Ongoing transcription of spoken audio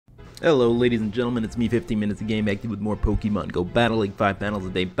Hello ladies and gentlemen, it's me 15 Minutes of Game Active with more Pokemon Go Battle League, 5 battles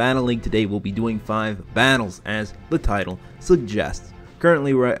a day Battle League. Today we'll be doing 5 battles as the title suggests.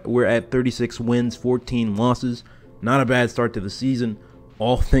 Currently we're at 36 wins, 14 losses. Not a bad start to the season,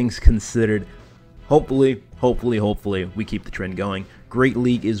 all things considered. Hopefully we keep the trend going. Great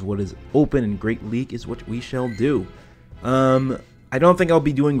League is what is open and Great League is what we shall do. I don't think I'll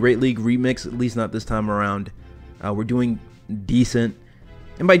be doing Great League Remix, at least not this time around. We're doing decent.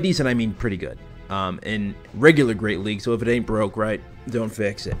 And by decent, I mean pretty good. In regular Great League, so if it ain't broke, right, don't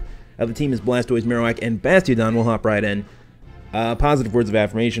fix it. The team is Blastoise, Marowak, and Bastiodon. We'll hop right in. Positive words of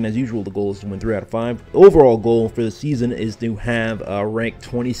affirmation. As usual, the goal is to win 3 out of 5. Overall goal for the season is to have rank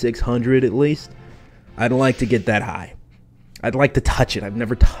 2600 at least. I'd like to get that high. I'd like to touch it. I've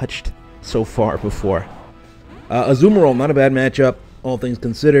never touched so far before. Azumarill, not a bad matchup, all things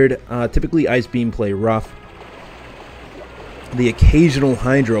considered. Typically, Ice Beam play rough. The occasional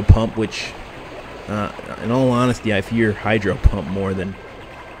Hydro Pump, which, in all honesty, I fear Hydro Pump more than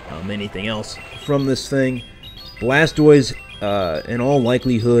anything else from this thing. Blastoise, in all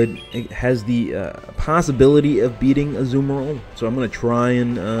likelihood, it has the possibility of beating Azumarill, so I'm going to try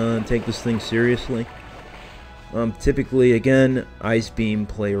and take this thing seriously. Typically, again, Ice Beam,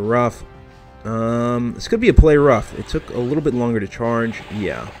 play rough. This could be a play rough. It took a little bit longer to charge,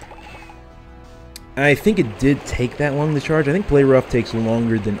 yeah. I think it did take that long to charge. I think Play Rough takes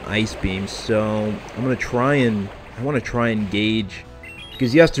longer than Ice Beam, so I'm gonna try and I want to try and gauge,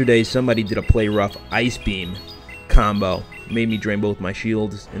 because yesterday somebody did a Play Rough Ice Beam combo, made me drain both my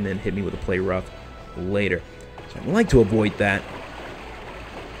shields and then hit me with a Play Rough later. So I'd like to avoid that.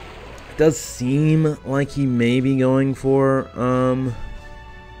 It does seem like he may be going for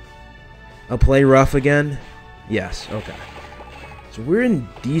a Play Rough again. Yes, okay. So we're in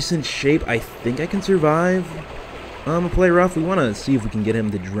decent shape. I think I can survive a Play Rough. We want to see if we can get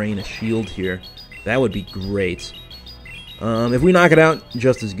him to drain a shield here. That would be great. If we knock it out,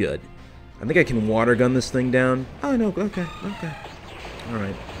 just as good. I think I can Water Gun this thing down. Oh, no, okay.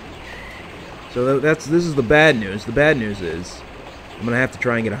 Alright. So this is the bad news. The bad news is I'm going to have to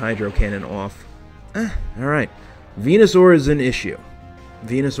try and get a Hydro Cannon off. Alright. Venusaur is an issue.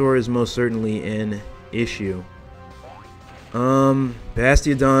 Venusaur is most certainly an issue.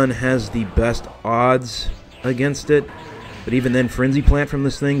 Bastiodon has the best odds against it, but even then, Frenzy Plant from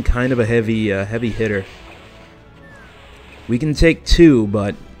this thing, kind of a heavy hitter. We can take 2,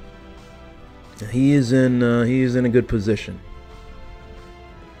 but he is in a good position.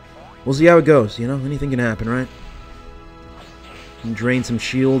 We'll see how it goes. You know, anything can happen, right? Can drain some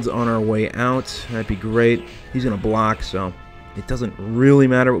shields on our way out. That'd be great. He's gonna block, so it doesn't really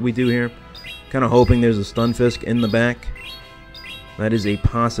matter what we do here. Kind of hoping there's a Stunfisk in the back. That is a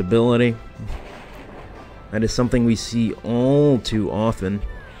possibility. That is something we see all too often.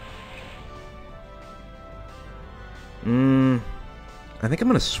 I think I'm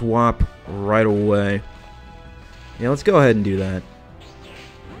going to swap right away. Yeah, let's go ahead and do that.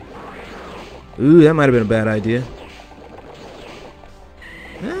 Ooh, that might have been a bad idea.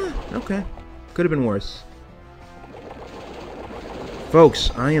 Okay. Could have been worse.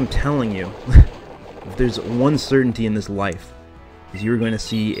 Folks, I am telling you, if there's one certainty in this life, is you're going to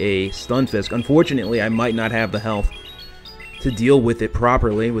see a Stunfisk. Unfortunately, I might not have the health to deal with it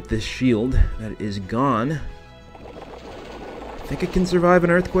properly with this shield that is gone. I think it can survive an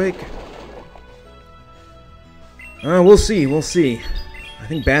Earthquake. We'll see. I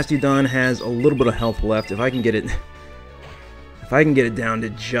think Bastiodon has a little bit of health left. If I can get it down to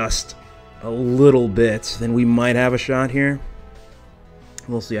just a little bit, then we might have a shot here.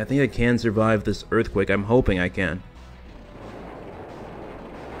 We'll see. I think I can survive this Earthquake. I'm hoping I can.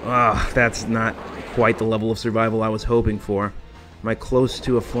 That's not quite the level of survival I was hoping for. Am I close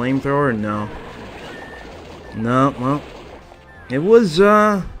to a flamethrower? No. No, well, it was,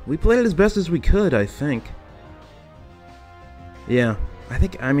 we played it as best as we could, I think. Yeah,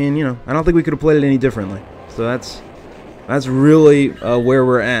 I mean, you know, I don't think we could have played it any differently. So that's really where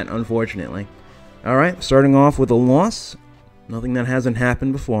we're at, unfortunately. Alright, starting off with a loss. Nothing that hasn't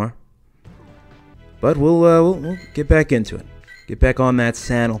happened before. But we'll get back into it. Get back on that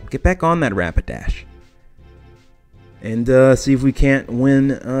saddle. Get back on that Rapidash. And see if we can't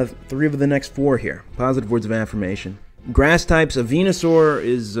win 3 of the next 4 here. Positive words of affirmation. Grass types, a Venusaur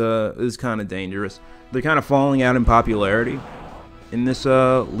is kind of dangerous. They're kind of falling out in popularity in this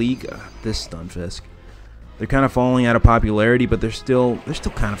league. This Stunfisk. They're kind of falling out of popularity, but they're still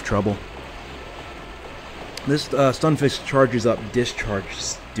kind of trouble. This Stunfisk charges up Discharge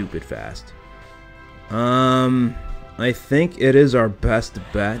stupid fast. I think it is our best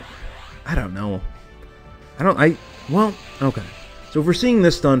bet. I don't know. Well, okay. So if we're seeing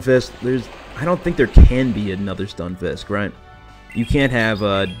this Stunfisk, I don't think there can be another Stunfisk, right? You can't have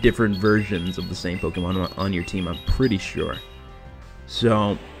different versions of the same Pokemon on your team, I'm pretty sure.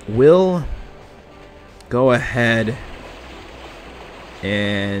 So we'll go ahead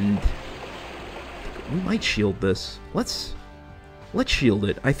and we might shield this. Let's shield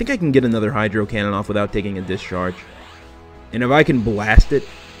it. I think I can get another Hydro Cannon off without taking a discharge. And if I can blast it,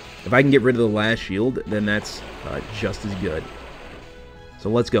 if I can get rid of the last shield, then that's just as good. So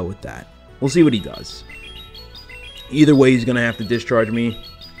let's go with that. We'll see what he does. Either way, he's going to have to discharge me,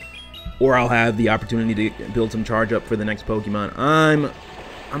 or I'll have the opportunity to build some charge up for the next Pokemon. I'm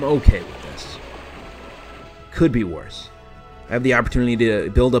okay with this. Could be worse. I have the opportunity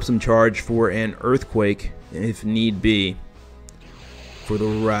to build up some charge for an Earthquake, if need be, for the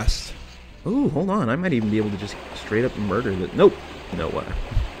rest. Ooh, hold on. I might even be able to just straight up murder that. Nope. No way.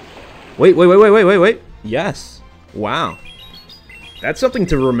 Wait. Yes. Wow. That's something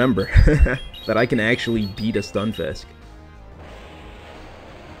to remember. That I can actually beat a Stunfisk.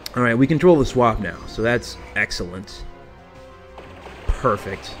 Alright, we control the swap now, so that's excellent.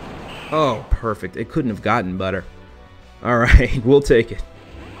 Perfect. Oh, perfect. It couldn't have gotten better. Alright, we'll take it.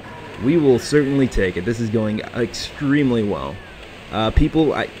 We will certainly take it. This is going extremely well.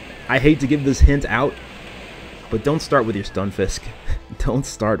 People, I hate to give this hint out, but don't start with your Stunfisk. Don't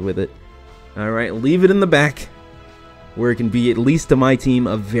start with it. Alright, leave it in the back, where it can be, at least to my team,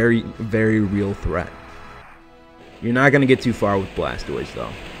 a very, very real threat. You're not going to get too far with Blastoise, though.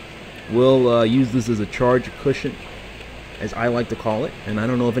 We'll use this as a charge cushion, as I like to call it, and I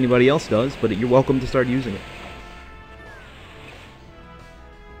don't know if anybody else does, but you're welcome to start using it.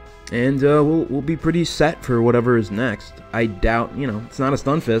 And we'll be pretty set for whatever is next. I doubt, it's not a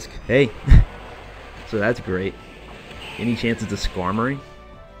Stunfisk. Hey. So that's great. Any chance it's a Skarmory?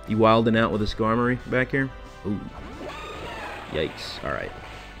 You wilding out with a Skarmory back here? Ooh. Yikes. Alright.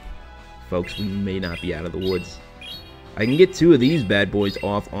 Folks, we may not be out of the woods. I can get two of these bad boys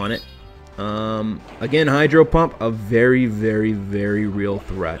off on it. Again, Hydro Pump, a very, very, very real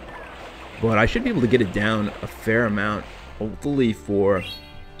threat. But I should be able to get it down a fair amount, hopefully for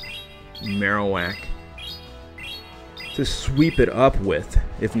Marowak to sweep it up with,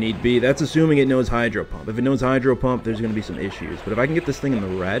 if need be. That's assuming it knows Hydro Pump. If it knows Hydro Pump, there's going to be some issues. But if I can get this thing in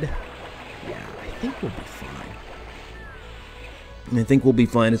the red, yeah, I think we'll be fine. I think we'll be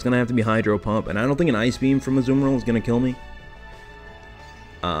fine. It's going to have to be Hydro Pump, and I don't think an Ice Beam from Azumarill is going to kill me.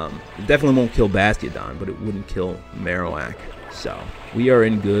 It definitely won't kill Bastiodon, but it wouldn't kill Marowak. So, we are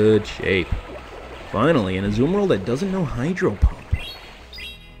in good shape. Finally, an Azumarill that doesn't know Hydro Pump.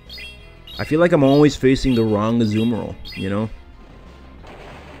 I feel like I'm always facing the wrong Azumarill, you know?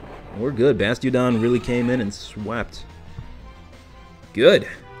 We're good. Bastiodon really came in and swept. Good.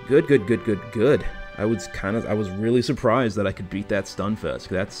 Good. I was really surprised that I could beat that Stunfisk.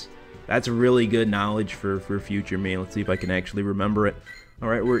 That's really good knowledge for future me. Let's see if I can actually remember it.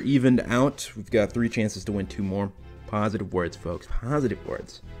 Alright, we're evened out. We've got 3 chances to win 2 more. Positive words, folks. Positive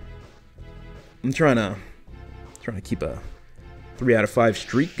words. I'm trying to keep a 3 out of 5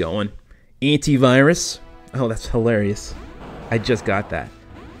 streak going. Antivirus. Oh, that's hilarious. I just got that.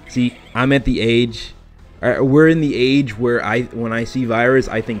 See, I'm at the age... we're in the age where when I see virus,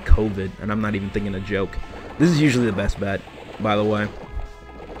 I think COVID, and I'm not even thinking a joke. This is usually the best bet, by the way.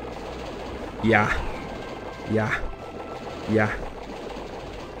 Yeah.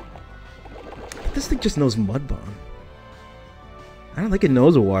 This thing just knows Mud Bomb. I don't think it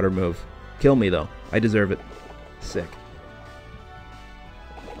knows a water move. Kill me, though. I deserve it. Sick.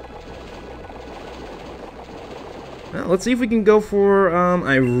 Well, let's see if we can go for,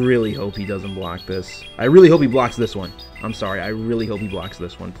 I really hope he doesn't block this. I really hope he blocks this one. I'm sorry, I really hope he blocks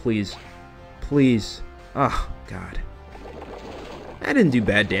this one. Please. Please. Oh, God. That didn't do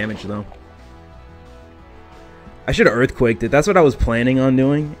bad damage, though. I should have Earthquaked it. That's what I was planning on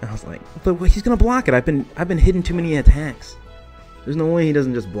doing. I was like, but he's gonna block it. I've been hitting too many attacks. There's no way he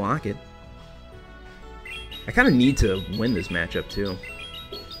doesn't just block it. I kind of need to win this matchup, too.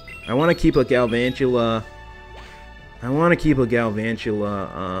 I want to keep a Galvantula...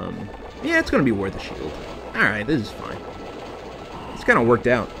 yeah, it's going to be worth a shield. Alright, this is fine. It's kind of worked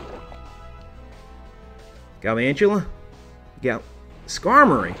out. Galvantula?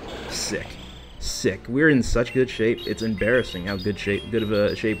 Skarmory. Sick. We're in such good shape. It's embarrassing how good of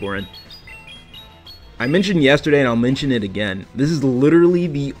a shape we're in. I mentioned yesterday, and I'll mention it again. This is literally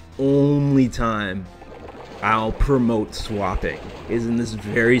the only time I'll promote swapping, is in this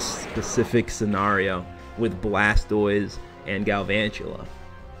very specific scenario with Blastoise and Galvantula,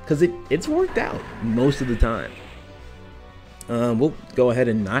 because it's worked out most of the time. We'll go ahead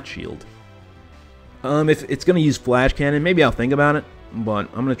and not shield. If it's going to use Flash Cannon, maybe I'll think about it. But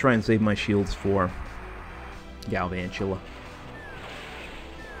I'm going to try and save my shields for Galvantula.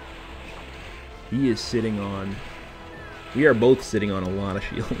 He is sitting on... We are both sitting on a lot of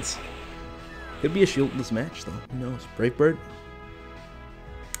shields. Could be a shieldless match, though. Who knows? Brave Bird?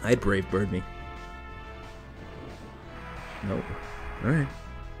 I'd Brave Bird me. Nope. Alright.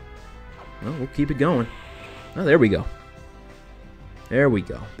 Well, we'll keep it going. Oh, there we go. There we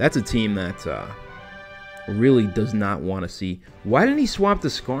go. That's a team that really does not want to see... Why didn't he swap to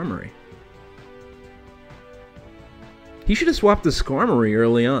Skarmory? He should have swapped to Skarmory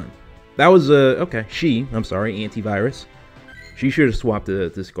early on. That was, okay, I'm sorry, Antivirus. She should have swapped to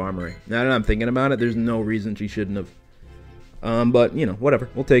Skarmory. Now that I'm thinking about it, there's no reason she shouldn't have. But, you know, whatever.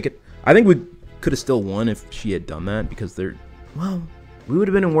 We'll take it. I think we could have still won if she had done that, because they're... Well, we would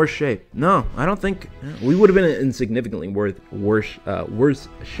have been in worse shape. No, I don't think... We would have been in significantly worse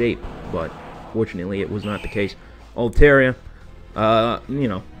shape, but fortunately it was not the case. Altaria, you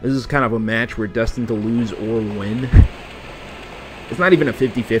know, this is kind of a match we're destined to lose or win. It's not even a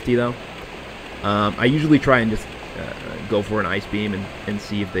 50-50, though. I usually try and just go for an Ice Beam and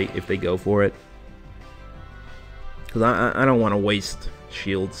see if they go for it. Because I don't want to waste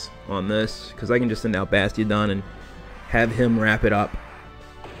shields on this. Because I can just send out Bastiodon and have him wrap it up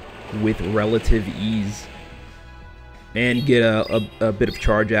with relative ease. And get a bit of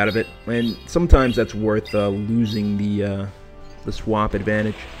charge out of it. And sometimes that's worth losing the swap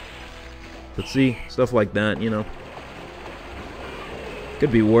advantage. But see, stuff like that, you know.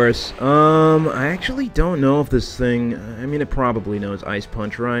 Could be worse. I actually don't know if this thing... I mean, it probably knows Ice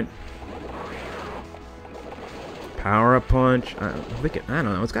Punch, right? Power Up Punch. I don't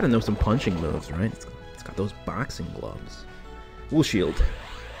know. It's got to know some punching moves, right? It's got those boxing gloves. We'll shield.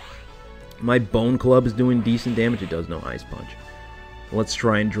 My Bone Club is doing decent damage. It does know Ice Punch. Let's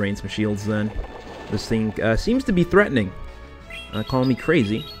try and drain some shields then. This thing seems to be threatening. Call me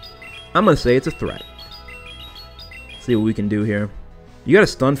crazy. I'm going to say it's a threat. Let's see what we can do here. You got a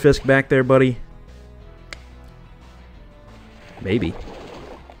Stunfisk back there, buddy? Maybe.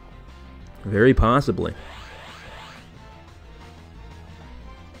 Very possibly.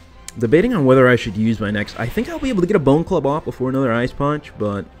 Debating on whether I should use my next... I think I'll be able to get a Bone Club off before another Ice Punch,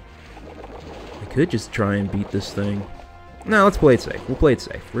 but... I could just try and beat this thing. No, let's play it safe. We'll play it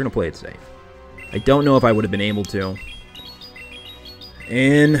safe. We're going to play it safe. I don't know if I would have been able to.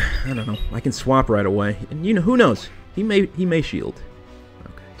 And, I don't know. I can swap right away. And, you know, who knows? He may shield.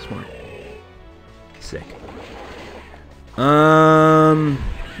 Smart. Sick. Well,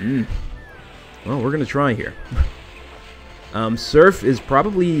 we're gonna try here. Surf is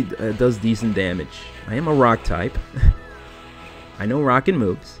probably does decent damage. I am a rock type. I know rockin'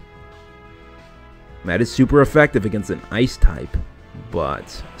 moves. That is super effective against an ice type.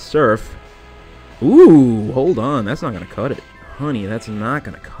 But Surf... Ooh, hold on. That's not gonna cut it. Honey, that's not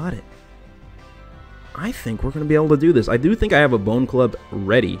gonna cut it. I think we're going to be able to do this. I do think I have a Bone Club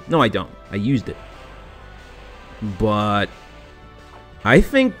ready. No, I don't. I used it. But I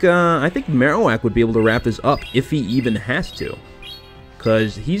think Marowak would be able to wrap this up if he even has to.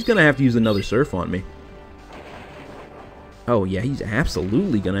 Because he's going to have to use another Surf on me. Oh, yeah, he's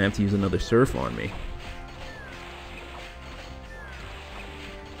absolutely going to have to use another Surf on me.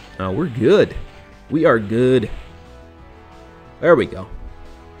 Oh, we're good. We are good. There we go.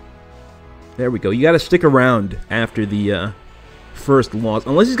 There we go. You got to stick around after the first loss.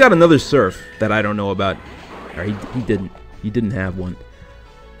 Unless he's got another Surf that I don't know about. Or he didn't. He didn't have one.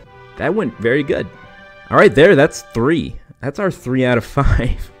 That went very good. All right, that's 3. That's our 3 out of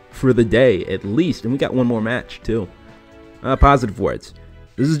 5 for the day, at least. And we got one more match, too. Positive words.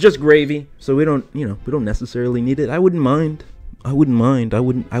 This is just gravy, so we don't, we don't necessarily need it. I wouldn't mind. I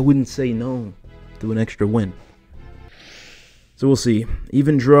wouldn't say no to an extra win. So we'll see.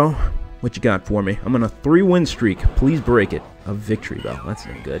 Even draw. What you got for me? I'm on a 3-win streak. Please break it. A victory, though. That's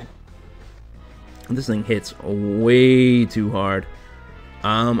not good. This thing hits way too hard.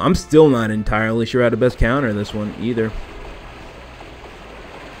 I'm still not entirely sure how to best counter this one, either.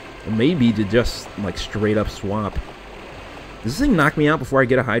 Maybe to just, like, straight up swap. Does this thing knock me out before I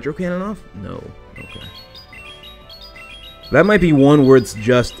get a Hydro Cannon off? No. Okay. That might be one where it's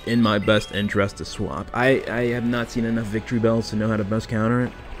just in my best interest to swap. I have not seen enough Victory Bells to know how to best counter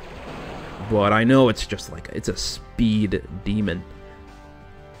it. But I know it's just like, it's a speed demon.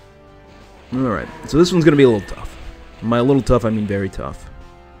 Alright, so this one's going to be a little tough. By a little tough, I mean very tough.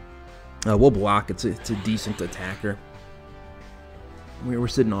 We'll block, it's a decent attacker. We're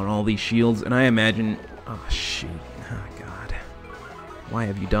sitting on all these shields, and I imagine... Oh, shoot. Oh, God. Why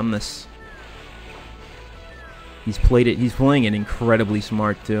have you done this? He's playing it incredibly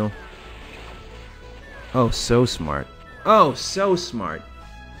smart, too. Oh, so smart. Oh, so smart.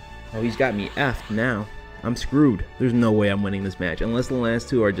 Oh, he's got me effed now. I'm screwed. There's no way I'm winning this match. Unless the last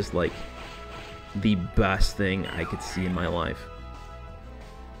two are just, like, the best thing I could see in my life.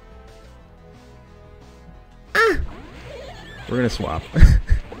 Ah! We're gonna swap.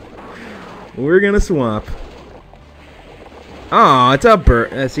 We're gonna swap. Oh, it's a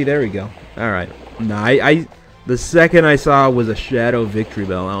bird. See, there we go. Alright. Nah, the second I saw was a Shadow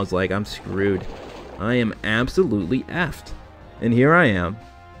Victreebel, I was like, I'm screwed. I am absolutely effed. And here I am.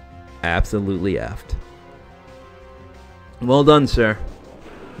 Absolutely effed. Well done, sir.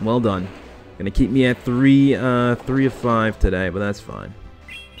 Well done. Gonna keep me at 3 of 5 today, but that's fine.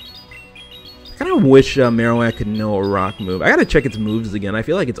 I kind of wish Marowak could know a rock move. I gotta check its moves again. I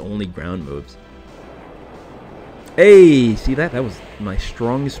feel like it's only ground moves. Hey, see that? That was my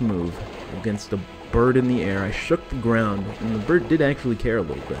strongest move against a bird in the air. I shook the ground, and the bird did actually care a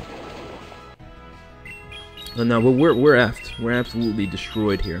little bit. Oh, no, but we're effed. We're absolutely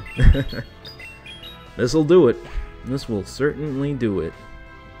destroyed here. This'll do it. This will certainly do it.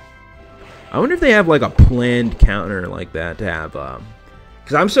 I wonder if they have like a planned counter like that to have,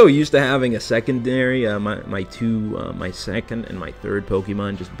 because I'm so used to having a secondary, my second and my third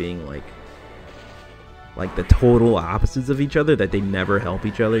Pokemon just being like the total opposites of each other, that they never help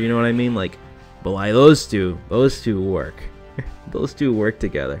each other. You know what I mean? Like, but like those two work. Those two work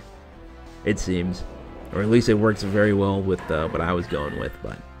together. It seems. Or at least it works very well with what I was going with,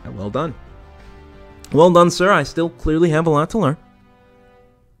 but well done. Well done, sir. I still clearly have a lot to learn.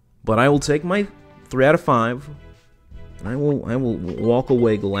 But I will take my 3 out of 5. And I will walk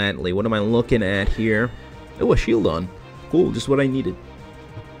away gladly. What am I looking at here? Oh, a Shieldon. Cool, just what I needed.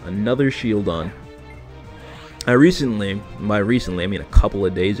 Another Shieldon. By recently, I mean a couple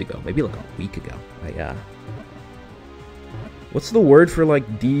of days ago, maybe like a week ago, what's the word for like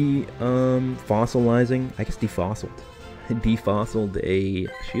fossilizing? I guess defossiled. Defossiled a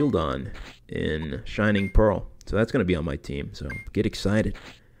Shieldon in Shining Pearl. So that's going to be on my team, so get excited.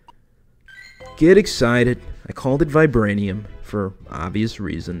 Get excited. I called it Vibranium for obvious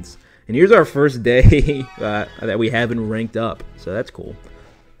reasons. And here's our first day that we haven't ranked up, so that's cool.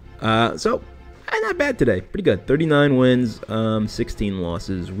 So, not bad today. Pretty good. 39 wins, 16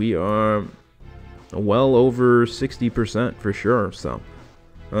 losses. We are well over 60% for sure. So,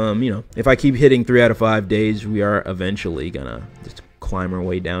 you know, if I keep hitting 3 out of 5 days, we are eventually gonna just climb our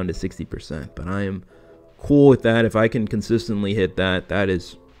way down to 60%. But I am cool with that. If I can consistently hit that, that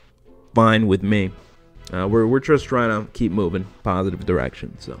is fine with me. We're just trying to keep moving positive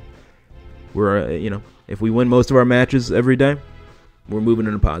direction. So, we're you know, if we win most of our matches every day, we're moving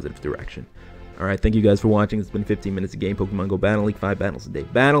in a positive direction. Alright, thank you guys for watching. It's been 15 minutes of game. Pokemon Go Battle League, 5 battles a day.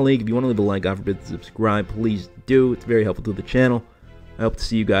 Battle League. If you want to leave a like, God forbid, subscribe, please do. It's very helpful to the channel. I hope to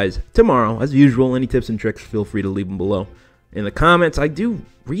see you guys tomorrow. As usual, any tips and tricks, feel free to leave them below in the comments. I do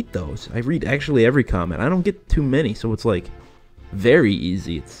read those. I read actually every comment. I don't get too many, so it's like very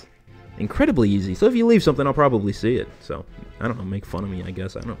easy. It's incredibly easy. So if you leave something, I'll probably see it. So, I don't know, make fun of me, I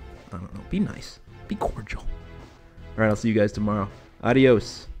guess. I don't know. Be nice. Be cordial. Alright, I'll see you guys tomorrow.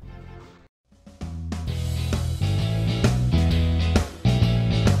 Adios.